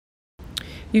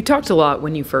You talked a lot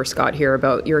when you first got here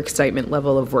about your excitement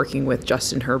level of working with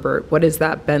Justin Herbert. What has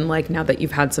that been like now that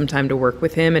you've had some time to work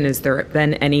with him? And has there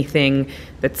been anything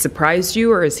that surprised you,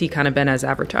 or has he kind of been as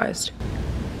advertised?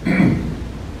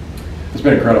 It's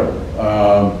been incredible.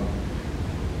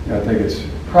 I think it's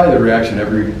probably the reaction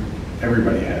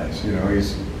everybody has. You know,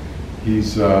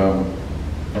 he's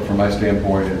from my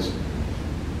standpoint,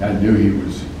 I knew he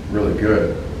was really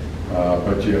good,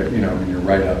 but when you're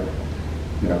right up,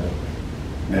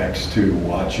 next to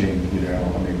watching,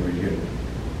 where you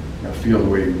can feel the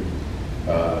way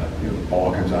the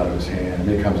ball comes out of his hand.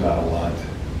 It comes out a lot.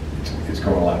 It's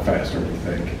going a lot faster than you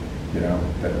think.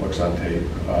 That looks on tape.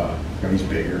 He's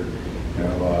bigger,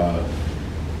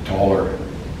 taller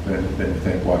than you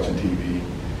think watching TV.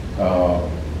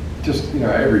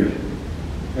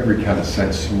 Every kind of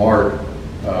sense, smart.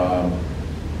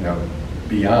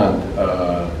 Beyond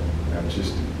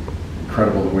just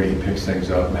incredible the way he picks things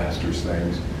up, masters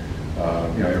things.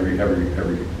 Every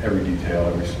detail,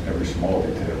 every small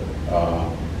detail.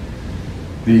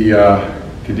 The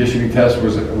conditioning test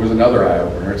was another eye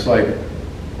opener. It's like,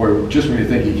 boy, just when you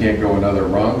think he can't go another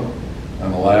rung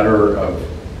on the ladder of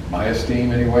my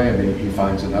esteem, anyway. He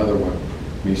finds another one.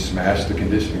 He smashed the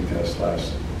conditioning test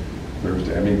last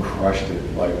Thursday. Crushed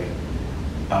it, like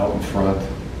out in front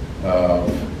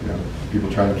of people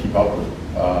trying to keep up with him.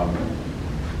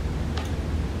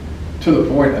 To the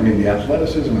point, the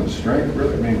athleticism and the strength,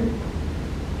 really,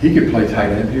 he could play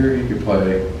tight end here, he could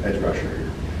play edge rusher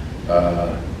here.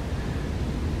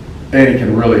 And he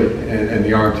can really, and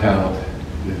the arm talent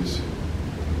is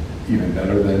even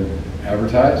better than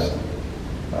advertised.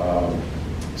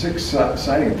 It's an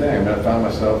exciting thing. I found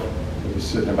myself just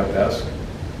sitting at my desk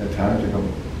at times and go,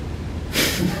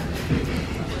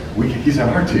 he's on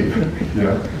our team, And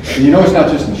it's not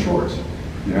just in shorts,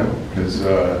 because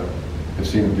I've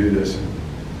seen him do this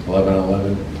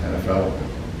 11-on-11 NFL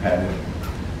padded,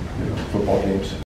 football games.